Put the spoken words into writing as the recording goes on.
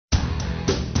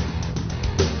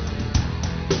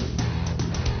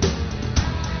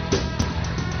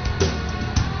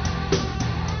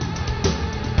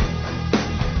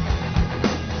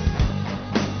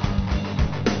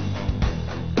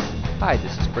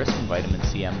Chris from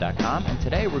VitaminCM.com, and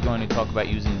today we're going to talk about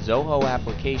using Zoho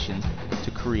applications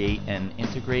to create an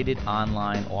integrated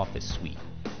online office suite.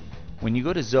 When you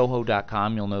go to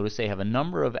Zoho.com, you'll notice they have a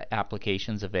number of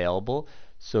applications available.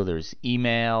 So there's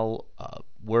email,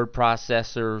 word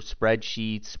processor,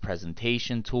 spreadsheets,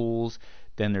 presentation tools.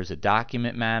 Then there's a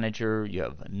document manager. You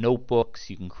have notebooks.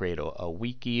 You can create a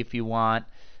wiki if you want.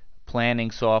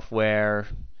 Planning software.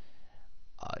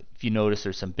 If you notice,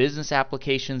 there's some business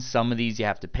applications. Some of these you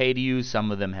have to pay to use.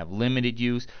 Some of them have limited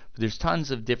use. But there's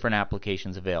tons of different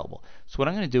applications available. So what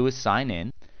I'm going to do is sign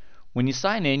in. When you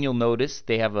sign in, you'll notice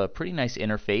they have a pretty nice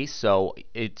interface. So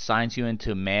it signs you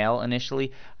into mail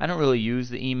initially. I don't really use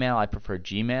the email. I prefer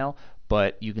Gmail.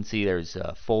 But you can see there's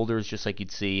folders just like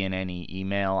you'd see in any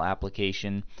email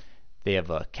application. They have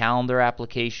a calendar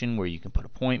application where you can put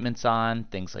appointments on,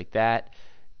 things like that.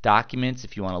 Documents,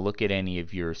 if you want to look at any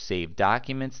of your saved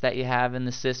documents that you have in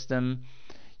the system.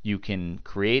 You can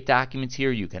create documents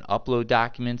here. You can upload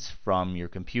documents from your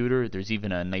computer. There's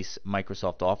even a nice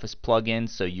Microsoft Office plugin,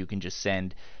 so you can just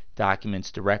send documents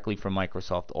directly from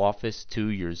Microsoft Office to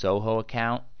your Zoho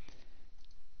account.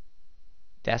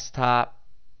 Desktop,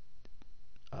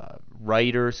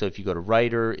 Writer, so if you go to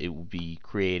Writer, it will be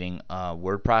creating a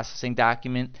word processing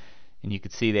document. And you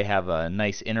can see they have a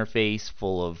nice interface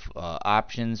full of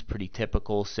options, pretty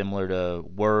typical, similar to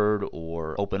Word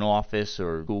or OpenOffice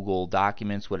or Google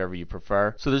Documents, whatever you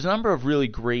prefer. So there's a number of really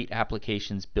great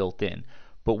applications built in.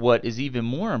 But what is even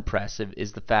more impressive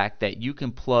is the fact that you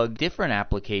can plug different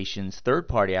applications,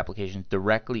 third-party applications,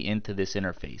 directly into this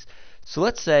interface. So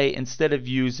let's say instead of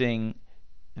using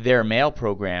their mail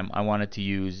program, I wanted to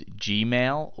use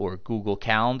Gmail or Google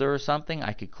Calendar or something.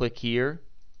 I could click here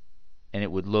and it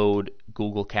would load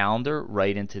Google Calendar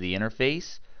right into the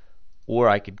interface. Or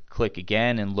I could click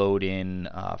again and load in,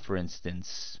 for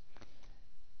instance,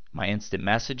 my instant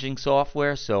messaging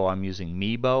software. So I'm using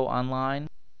Meebo online.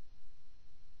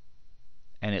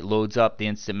 And it loads up the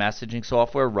instant messaging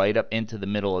software right up into the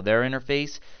middle of their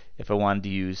interface. If I wanted to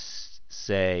use,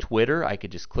 say, Twitter, I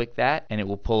could just click that and it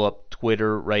will pull up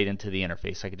Twitter right into the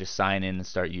interface. I could just sign in and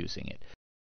start using it.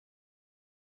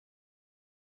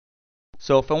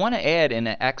 So if I want to add an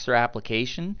extra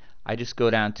application, I just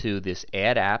go down to this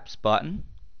Add Apps button,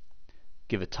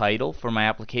 give a title for my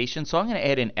application. So I'm going to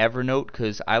add in Evernote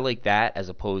because I like that as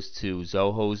opposed to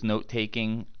Zoho's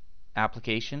note-taking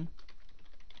application.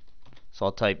 So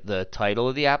I'll type the title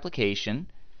of the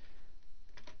application.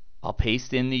 I'll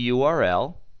paste in the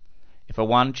URL. If I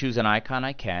want to choose an icon,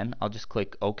 I can. I'll just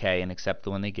click OK and accept the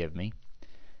one they give me.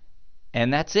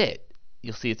 And that's it.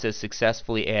 You'll see it says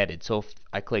successfully added. So if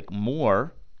I click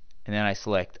More and then I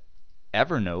select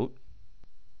Evernote,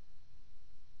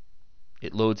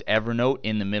 it loads Evernote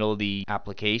in the middle of the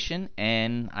application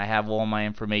and I have all my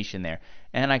information there.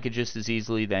 And I could just as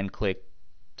easily then click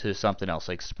to something else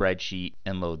like Spreadsheet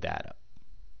and load that up.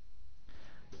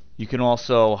 You can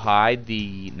also hide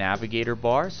the navigator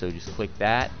bar, so just click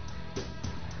that,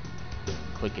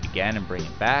 click it again and bring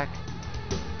it back.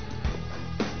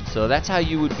 So that's how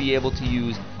you would be able to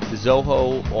use the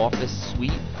Zoho Office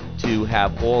Suite to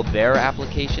have all their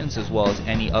applications as well as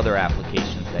any other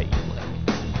applications